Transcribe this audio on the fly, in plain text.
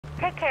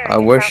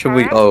Where should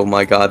we? Oh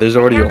my God, there's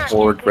already a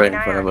horde right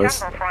in front of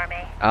us.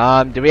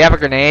 Do we have a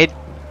grenade?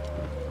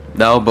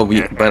 No, but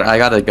I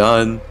got a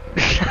gun.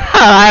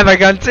 I have a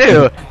gun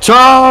too.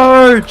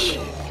 Charge!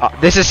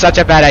 This is such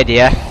a bad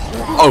idea.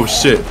 Oh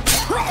shit!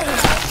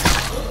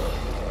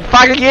 You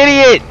fucking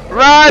idiot!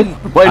 Run!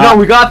 Wait, no,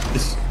 we got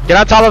this. Get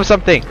on top of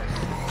something.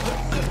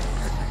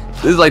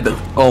 This is like the.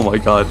 Oh my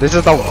God. This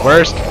is the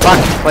worst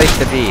fucking place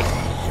to be.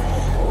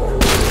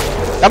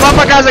 That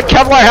motherfucker has a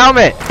Kevlar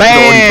helmet.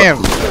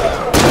 Bam!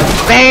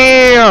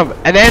 Bam!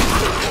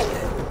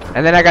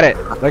 And then I got it.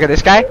 Look at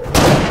this guy.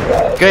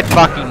 Good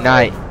fucking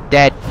night.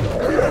 Dead.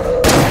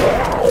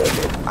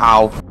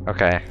 Ow.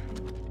 Okay.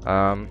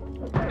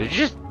 Did you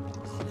just?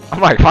 Oh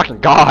my fucking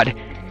God!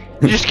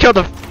 You just killed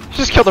the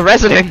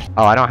resident.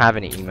 Oh, I don't have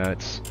any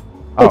emotes.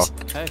 Oh.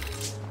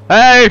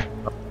 Hey.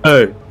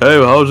 Hey,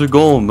 how's it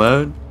going,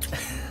 man?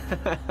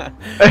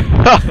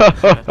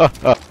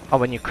 Oh,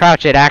 when you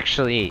crouch, it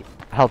actually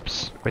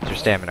helps with your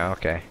stamina.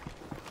 Okay.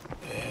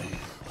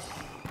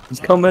 He's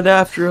coming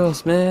after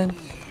us, man.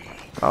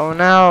 Oh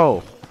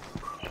no.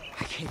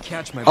 I can't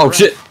catch my Oh breath.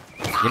 shit.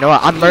 You know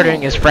what? I'm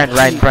murdering his friend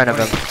right in front of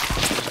him.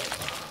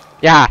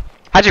 Yeah.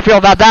 How'd you feel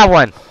about that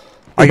one?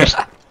 Are you?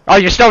 Oh,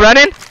 you're still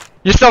running?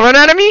 You're still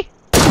running at me?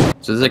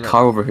 So there's a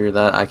car over here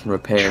that I can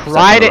repair.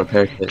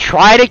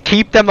 Try to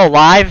keep them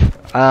alive.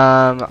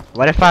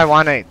 What if I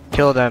want to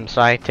kill them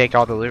so I take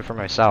all the loot for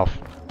myself?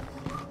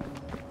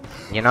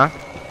 You know?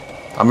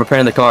 I'm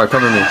repairing the car.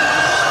 Cover me.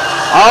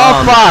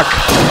 Oh fuck!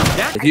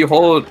 If you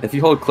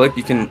hold click,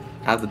 you can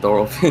have the door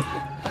open.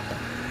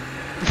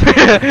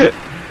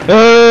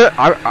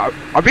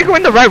 Are we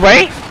going the right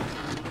way?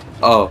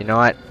 Oh. You know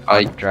what?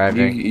 I'm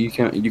driving. You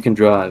can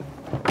drive.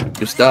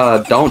 Just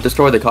don't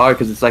destroy the car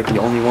because it's like the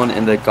only one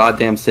in the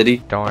goddamn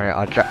city. Don't worry,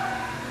 I'll try.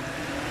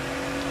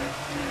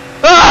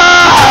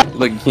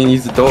 Look, you can't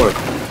use the door.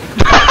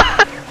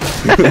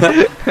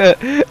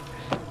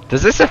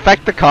 Does this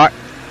affect the car?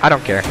 I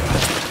don't care.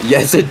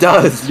 Yes, it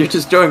does. You're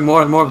destroying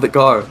more and more of the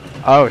car.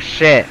 Oh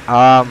shit.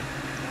 Well,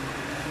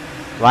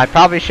 I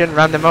probably shouldn't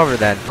run them over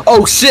then.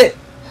 Oh shit.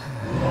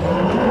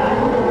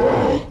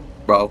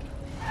 Bro.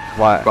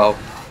 What? Bro.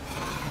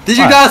 Did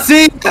you not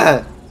see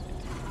that?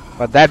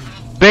 What, that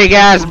big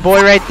ass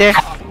boy right there?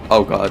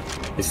 Oh God.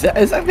 Is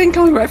that thing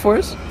coming right for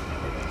us?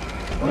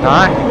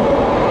 Not.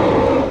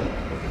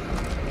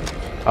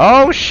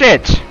 Oh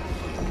shit.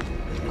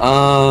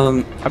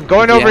 I'm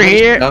going over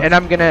here and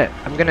I'm gonna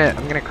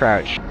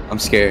crouch. I'm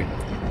scared.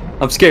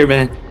 I'm scared,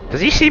 man.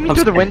 Does he see me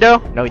through the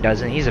window? No, he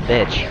doesn't. He's a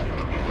bitch.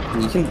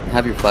 You can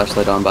have your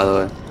flashlight on, by the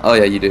way. Oh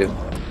yeah, you do.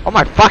 Oh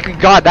my fucking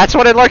God, that's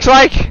what it looks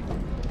like?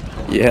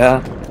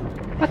 Yeah.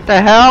 What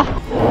the hell?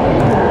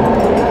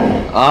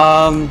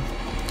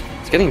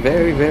 It's getting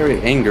very,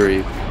 very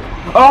angry.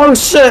 Oh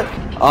shit!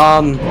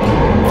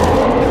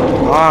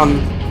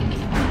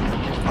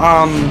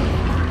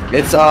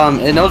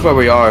 It knows where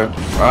we are.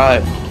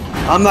 Alright.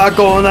 I'm not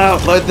going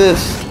out like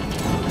this.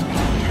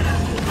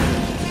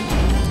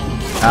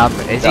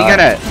 Is he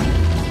gonna...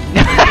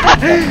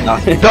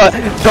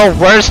 the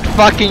worst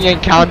fucking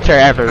encounter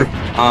ever.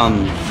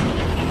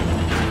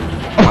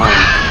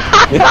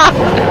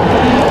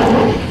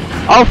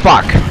 Oh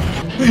fuck.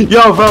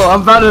 Yo, bro,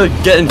 I'm about to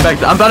get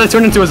infected. I'm about to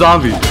turn into a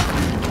zombie.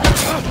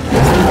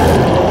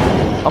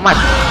 Oh my.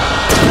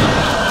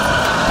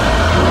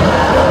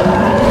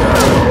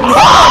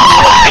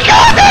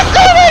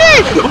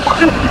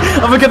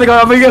 I'm gonna get the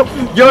car.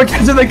 Yo,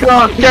 get to the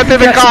car. Get to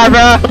the car,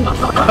 bro.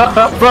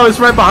 Bro, it's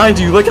right behind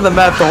you. Look at the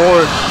map, the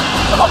horde.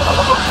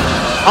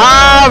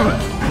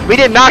 We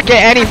did not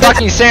get any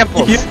fucking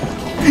samples.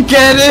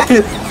 Get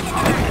in.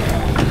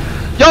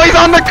 Yo, he's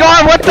on the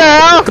car. What the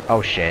hell?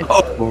 Oh shit.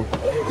 Oh.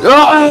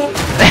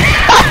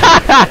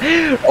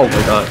 Oh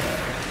my God.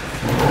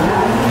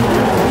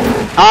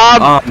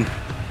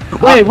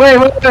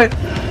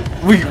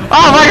 Wait.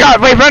 Oh my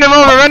God! Wait, run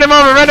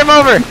him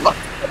over!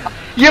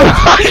 You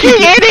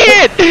fucking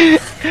idiot!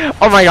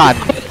 Oh my God.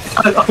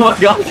 Oh my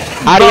God.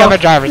 How do you have a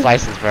driver's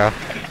license, bro?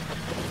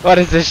 What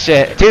is this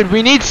shit? Dude,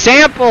 we need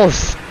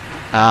samples!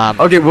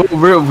 Okay,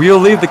 we'll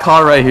leave the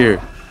car right here.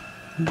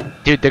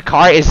 Dude, the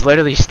car is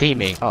literally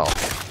steaming. Oh.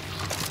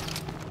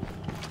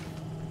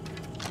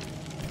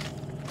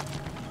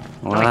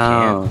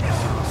 Wow.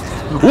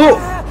 Whoa!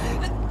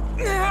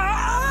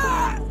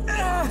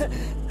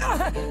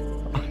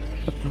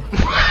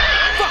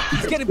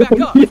 He's getting back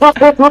up.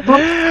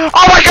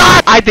 Oh my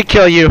God! I had to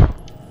kill you.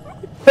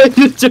 I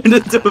just turned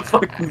into a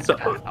fucking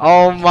zombie.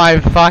 Oh my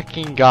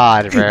fucking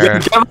God, bro.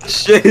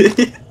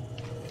 Shit.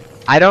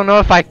 I don't know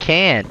if I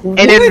can.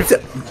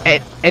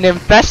 An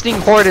infesting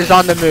horde is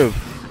on the move.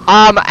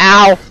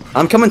 Ow.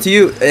 I'm coming to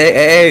you.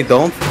 Hey,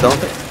 don't.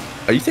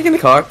 Are you taking the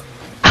car?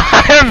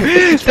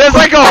 There's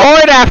like a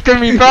horde after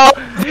me, bro.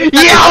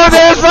 Yo,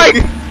 there's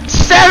like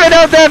 7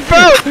 of them,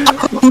 bro.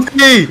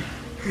 Hey,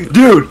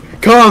 dude,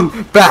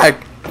 come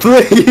back,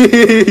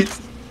 please.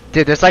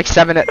 Dude, there's like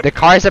 7. The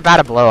car's about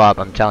to blow up.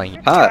 I'm telling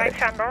you. Hi.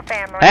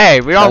 Hey,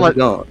 we How's almost it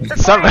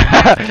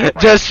going?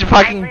 just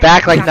fucking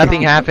back like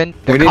nothing happened.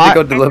 We need to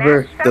go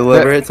deliver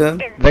it to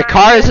him. The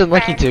car isn't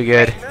looking too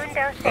good.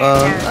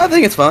 I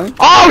think it's fine.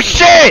 Oh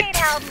shit!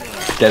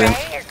 Get in.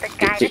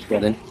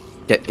 Get in.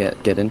 Get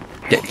in.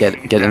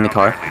 Get in the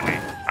car.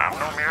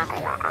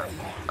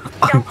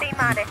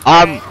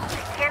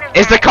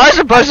 Is the car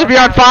supposed to be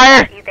on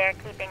fire?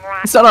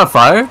 It's not on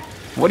fire.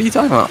 What are you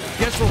talking about?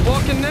 Guess we're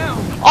walking now.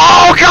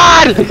 Oh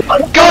god!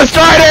 Ghost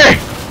Rider!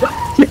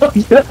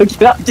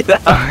 Get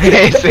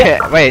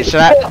out. Wait,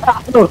 should I?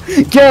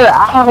 Get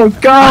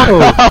out,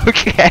 go!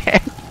 Okay.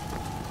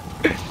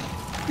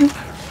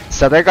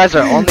 So there goes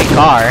our only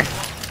car.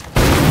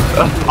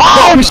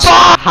 Oh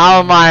fuck!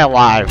 How am I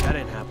alive? That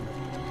ain't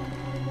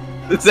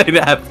happening. This ain't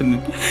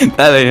happening.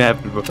 That ain't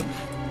happening, bro.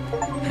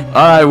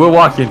 Alright, we're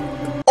walking.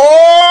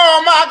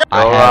 Oh my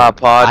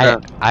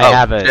god! I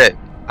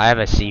have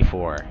a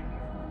C4,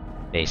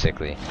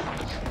 basically.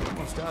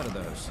 Almost out of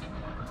those.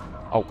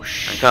 Oh I'm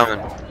shit! coming.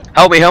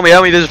 Help me,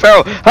 there's a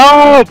Pharaoh!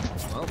 Help!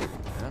 Well,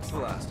 that's the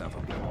last of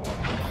them.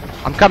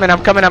 I'm coming.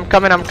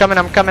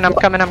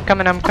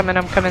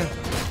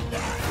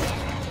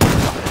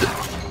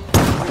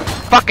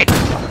 Fucking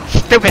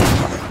stupid!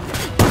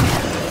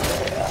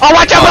 Oh,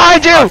 watch out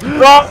behind you!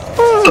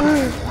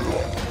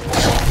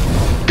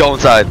 Go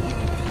inside.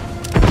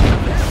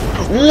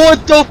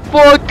 What the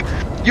fuck?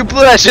 You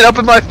blew that shit up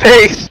in my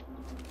face!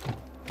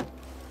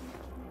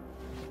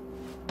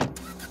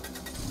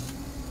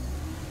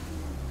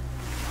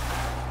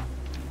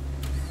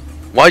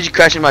 Why'd you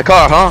crash in my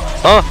car, huh?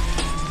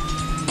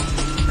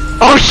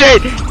 Oh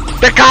shit!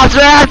 The cops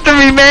are after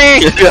me,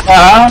 man!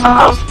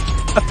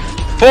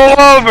 Pull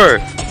over!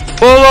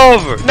 Pull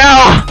over!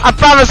 No! I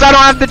promise I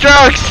don't have the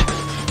drugs!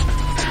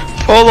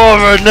 Pull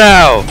over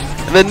now!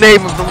 In the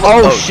name of the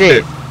law! Oh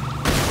shit!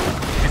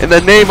 In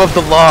the name of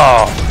the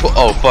law!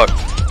 Oh fuck!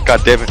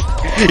 God damn it!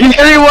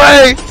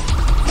 Anyway!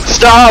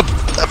 Stop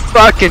the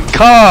fucking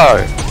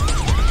car!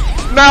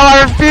 No,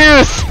 I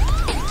refuse!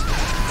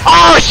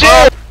 Oh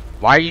shit!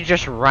 Why are you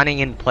just running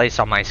in place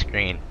on my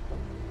screen?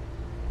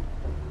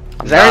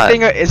 Is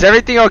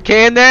everything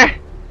okay in there?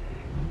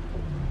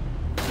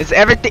 Is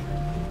everything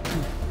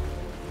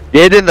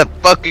Get in the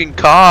fucking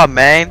car,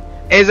 man!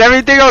 Is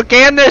everything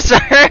okay in there, sir?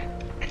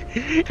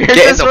 You're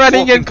just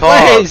running in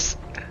place.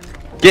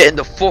 Get in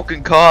the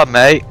fucking car,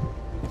 mate!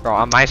 Bro,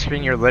 on my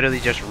screen you're literally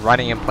just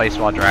running in place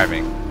while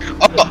driving.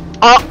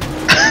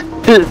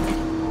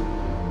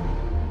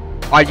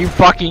 Are you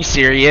fucking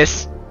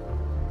serious?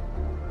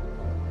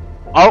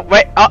 Oh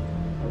wait,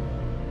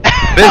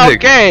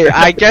 okay,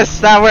 I guess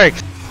that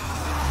works.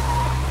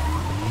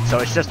 So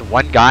it's just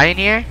one guy in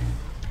here?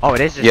 Oh,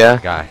 it is just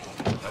one guy.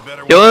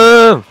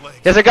 Kill him!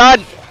 He has a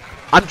gun!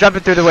 I'm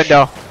jumping through the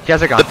window. He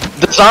has a gun.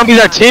 The zombies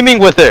are teaming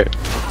with her!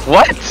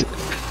 What?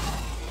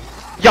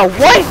 Yo,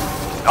 what?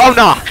 Oh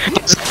no!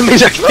 The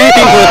zombies are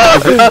teaming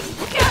with her!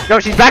 No,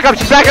 she's back up,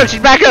 she's back up,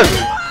 she's back up!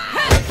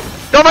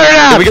 Don't let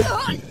her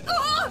down!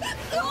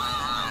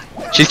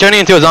 She's turning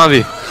into a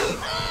zombie.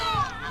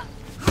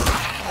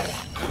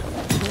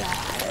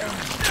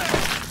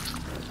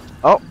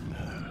 Oh.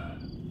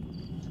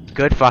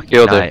 Good fucking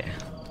Killed her. night.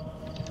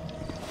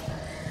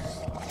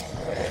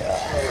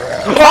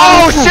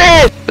 Oh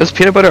shit! Does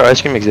peanut butter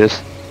ice cream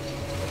exist?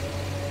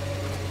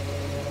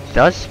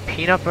 Does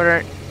peanut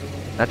butter...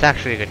 That's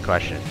actually a good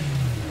question.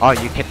 Oh,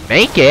 you can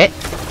make it?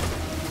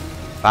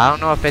 But I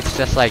don't know if it's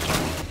just like...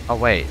 Oh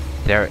wait,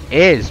 there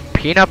is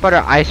peanut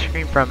butter ice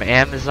cream from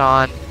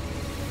Amazon.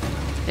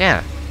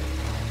 Yeah.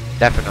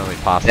 Definitely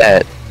possible.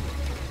 Yeah.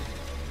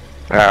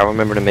 Alright, I'll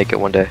remember to make it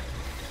one day.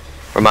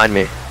 Remind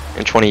me.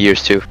 In 20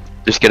 years too.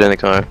 Just get in the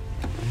car.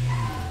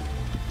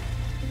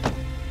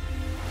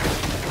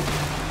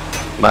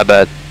 My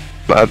bad.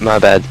 My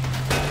bad.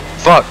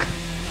 Fuck!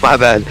 My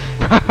bad.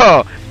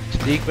 Oh,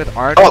 speak with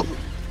Arnold? Oh!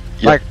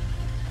 Yeah. Like...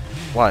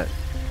 What?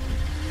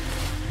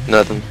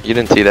 Nothing. You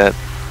didn't see that.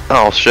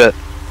 Oh shit.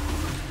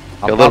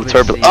 I'll A little probably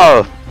turbulence. see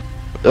Oh!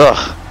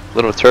 Ugh.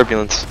 Little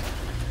turbulence.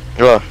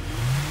 Ugh.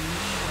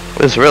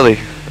 It was really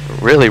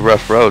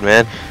rough road,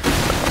 man.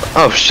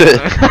 Oh shit.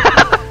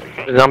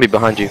 There's a zombie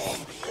behind you.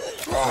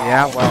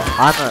 Yeah, well,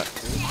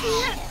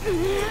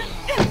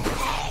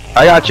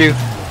 I got you.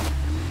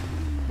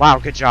 Wow,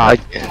 good job.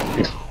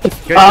 Good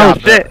Oh,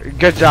 job. shit. Bro.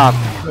 Good job.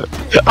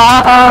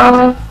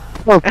 Ah!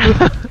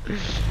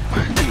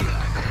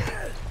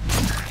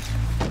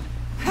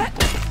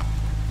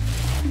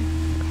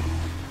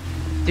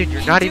 Dude,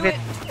 you're not even...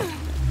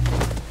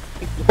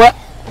 What?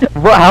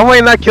 What? How am I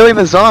not killing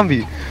the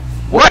zombie?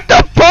 What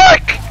the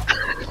fuck?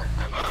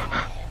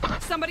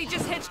 Somebody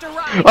just hitched a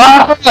ride.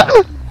 Ah!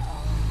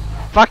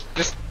 Fuck,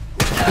 just...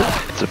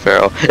 It's a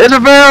Pharaoh. It's a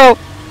Pharaoh!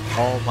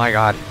 Oh my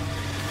god.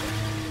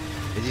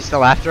 Is he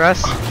still after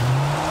us?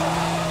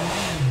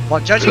 Well,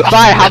 judging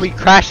by how we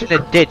crashed in a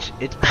ditch,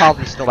 it's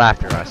probably still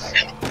after us.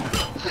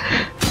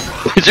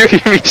 Did you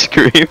hear me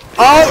scream?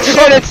 Oh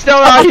shit, it's still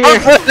out here!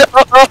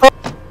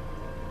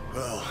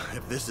 Well,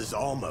 if this is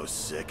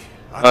almost sick,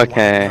 I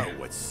Okay. don't know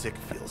what sick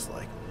feels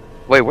like.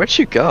 Wait, where'd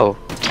you go?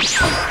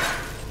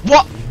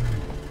 What?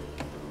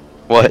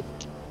 What?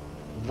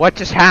 What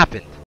just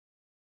happened?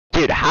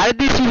 Dude, how did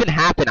this even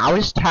happen? I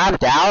was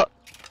tabbed out.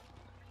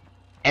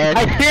 And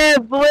I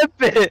can't flip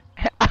it!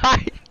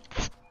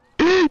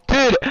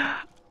 Dude,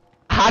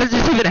 how did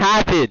this even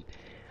happen?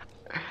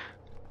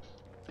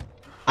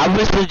 I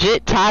was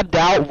legit tabbed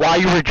out while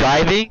you were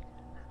driving,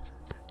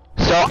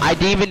 so I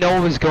didn't even know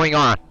what was going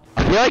on.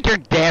 I feel like you're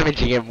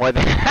damaging it more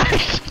than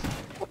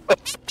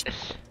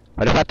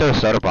What if I throw a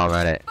soda bomb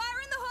at it?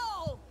 Fire in the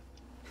hole!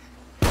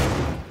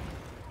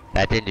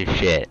 That didn't do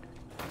shit.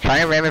 Try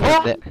and ram it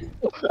from the...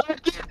 I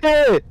did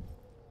it!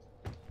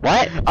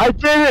 What? I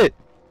did it!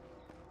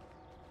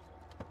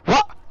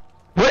 What?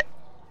 What?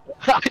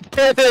 I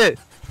did it!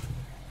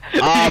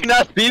 Did you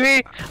not see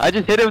me? I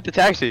just hit it with the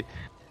taxi.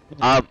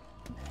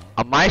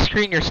 On my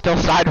screen, you're still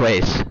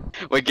sideways.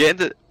 Wait, get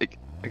into...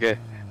 Okay.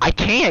 I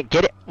can't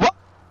get it. What?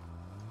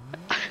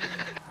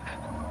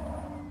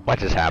 What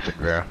just happened,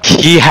 bro?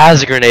 He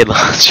has a grenade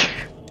launcher.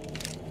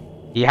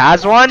 He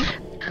has one?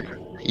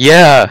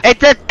 Yeah.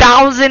 It's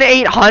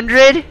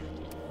 1,800?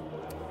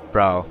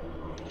 Bro.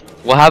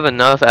 We'll have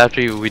enough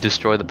after we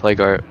destroy the plague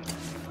art.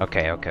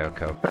 Okay.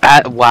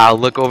 Wow,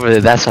 look over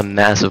there. That's a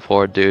massive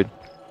horde, dude.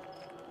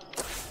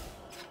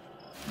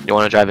 You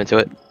want to drive into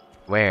it?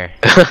 Where?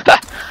 Can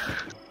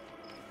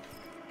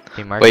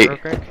you mark it Wait, real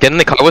quick? get in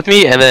the car with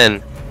me, and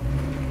then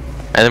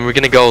we're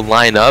gonna go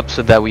line up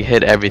so that we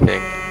hit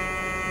everything.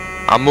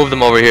 I'll move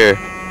them over here.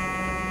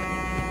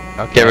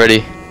 Okay. Get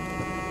ready.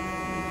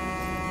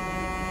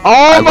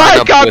 Oh Line my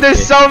up god, with there's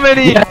me. so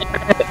many!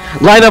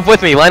 Line up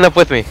with me. Line up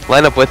with me.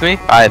 Line up with me.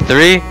 All right,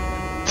 3,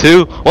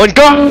 2, 1,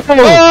 go!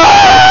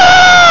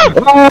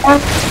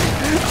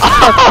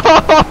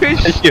 Oh,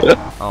 shit.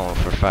 Oh,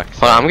 for fuck's sake.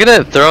 Hold on, I'm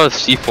gonna throw a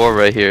C4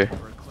 right here.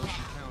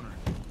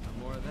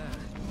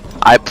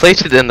 I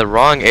placed it in the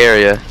wrong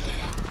area.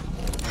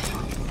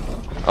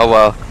 Oh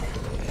well.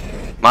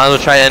 Might as well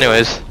try it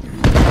anyways.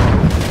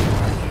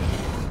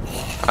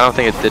 I don't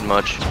think it did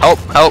much. Help!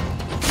 Help!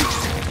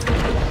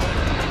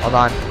 Hold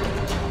on.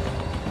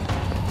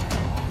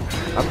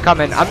 I'm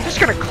coming. I'm just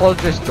gonna close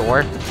this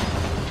door.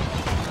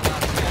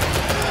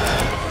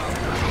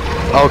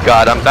 Oh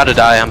god, I'm about to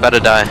die. I'm about to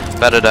die.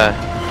 About to die.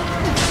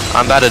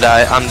 I'm about to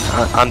die.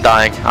 I'm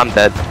dying. I'm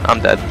dead. I'm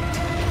dead.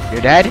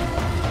 You're dead?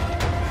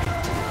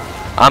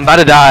 I'm about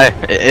to die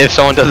if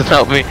someone doesn't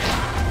help me.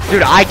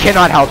 Dude, I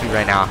cannot help you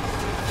right now.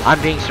 I'm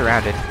being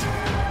surrounded.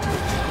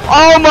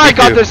 Oh my Me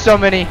god, too. there's so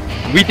many.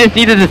 We just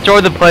need to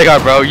destroy the plague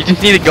art, bro. You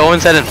just need to go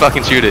inside and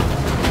fucking shoot it.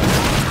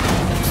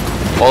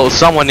 Well,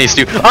 someone needs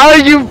to. Oh,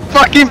 you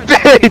fucking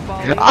bitch!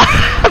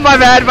 My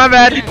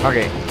bad.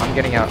 Okay, I'm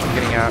getting out.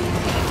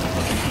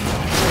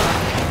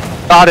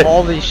 Got it.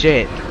 Holy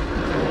shit.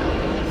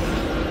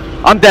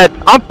 I'm dead.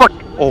 I'm fuck.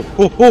 Oh.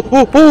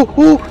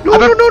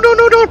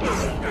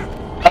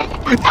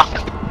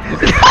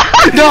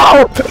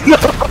 No.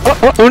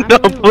 No,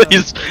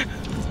 please.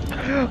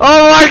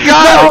 Oh my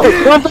god!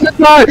 No, I'm gonna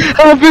die.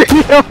 Help me.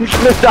 I'm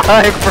gonna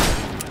die, bro.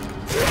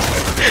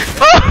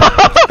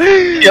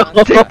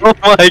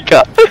 Oh my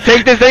god.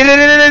 Take this. Take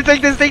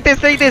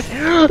this.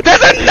 There's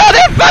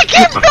another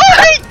fucking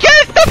bullet!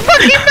 Get the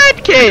fucking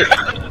medkit!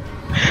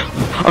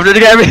 I'm gonna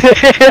get everything.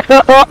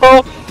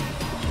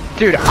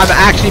 Dude, I'm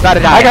actually about to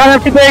die. I got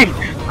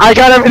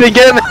everything.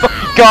 Get in the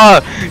fucking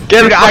car.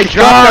 Get in Dude, the I fucking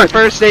dropped car. the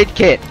first aid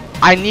kit.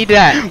 I need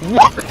that.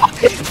 What?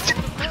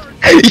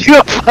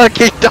 You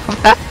fucking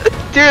dumbass.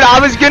 Dude, I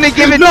was gonna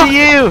give it to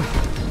you.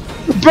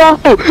 Bro.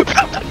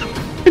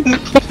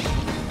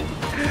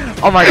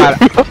 Oh my god.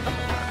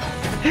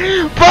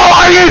 Bro,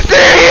 are you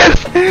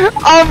serious?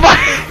 Oh my.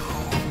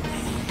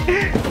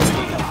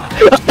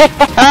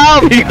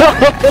 Help!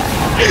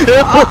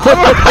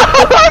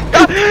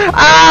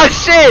 Ah,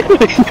 shit!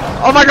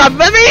 Oh my god,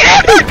 let me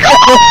in the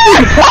car!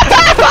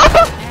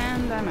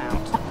 And I'm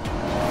out.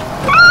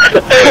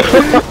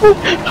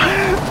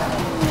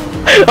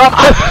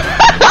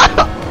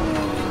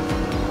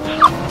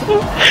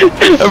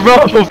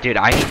 Bro. Dude,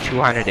 I need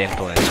 200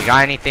 influence. You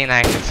got anything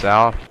that I can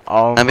sell?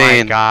 Oh I my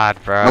mean, god,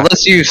 bro.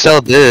 Unless you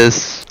sell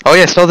this. Oh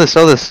yeah, sell this.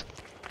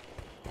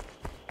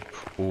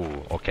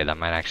 Ooh, okay, that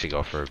might actually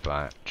go for a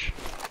bunch.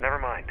 Never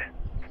mind.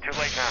 It's too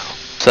late now.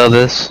 Sell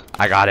this.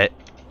 I got it.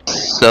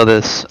 Sell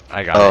this.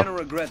 I got Oh. it. Gonna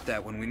regret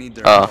that when we need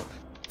their Oh. help.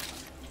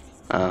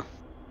 Oh.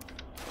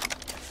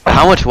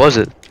 How much was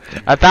it?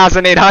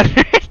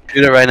 1,800.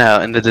 Shoot it right now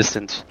in the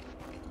distance.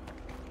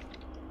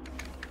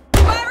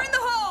 Fire in the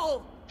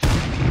hole!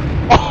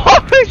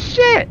 Oh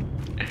shit!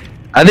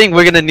 I think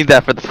we're gonna need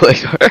that for the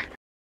plague art.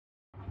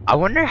 I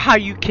wonder how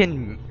you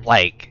can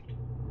like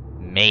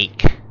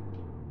make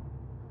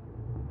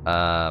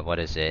what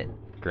is it?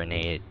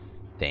 Grenade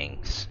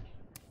things.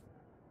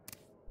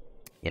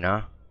 You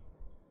know?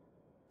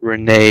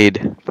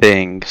 Grenade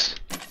things.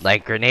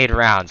 Like grenade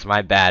rounds,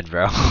 my bad,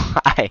 bro.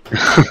 I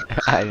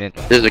didn't.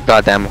 There's a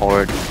goddamn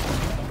horde.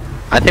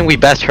 I think we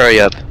best hurry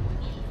up.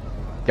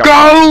 Yo.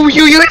 Go,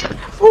 you!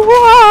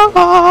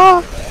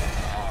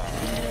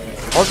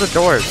 Close the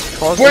doors.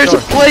 Close Where's the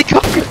the doors. plague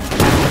art?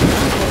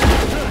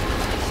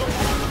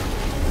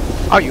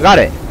 Oh, you got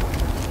it.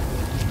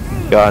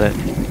 Got it.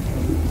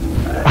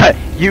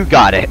 You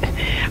got it.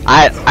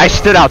 I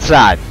stood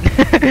outside.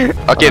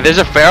 Okay, there's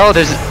a feral.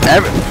 There's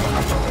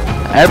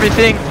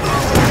everything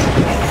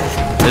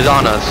is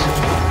on us.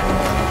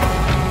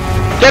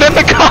 Get in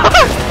the car!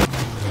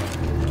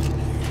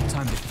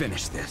 Time to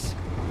finish this.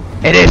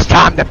 It is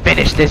time to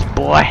finish this,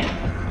 boy.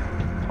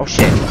 Oh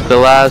shit. The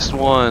last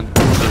one is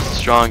the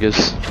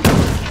strongest.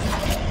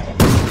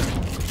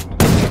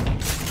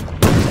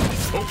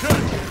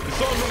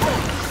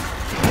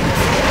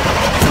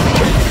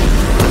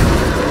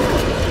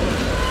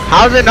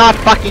 How's it not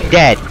fucking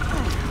dead?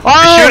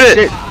 Oh, Shoot it!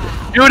 shit.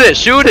 Shoot it!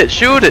 Shoot it!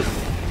 Shoot it!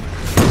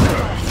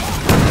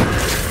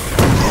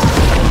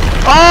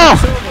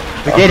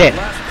 Oh! We did it.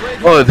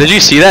 Oh, did you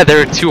see that?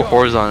 There were 2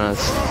 whores on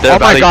us. They're Oh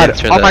about my to god. get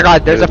turned Oh my out.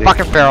 god. There's a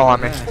fucking feral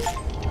on me.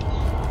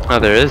 Oh,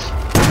 there is.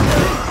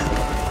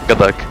 Good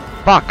luck.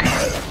 Fuck.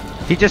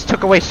 He just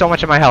took away so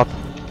much of my health.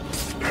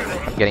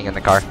 I'm getting in the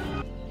car.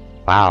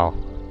 Wow.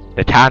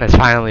 The town is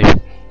finally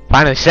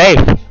safe.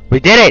 We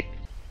did it.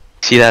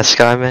 See that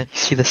sky, man? You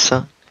see the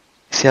sun?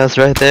 You see how it's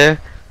right there?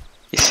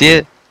 You see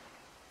it?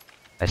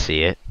 I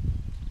see it.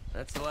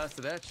 That's the last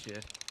of that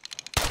shit.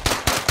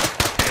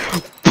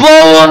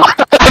 Blow up!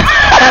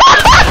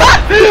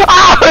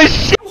 Oh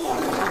shit!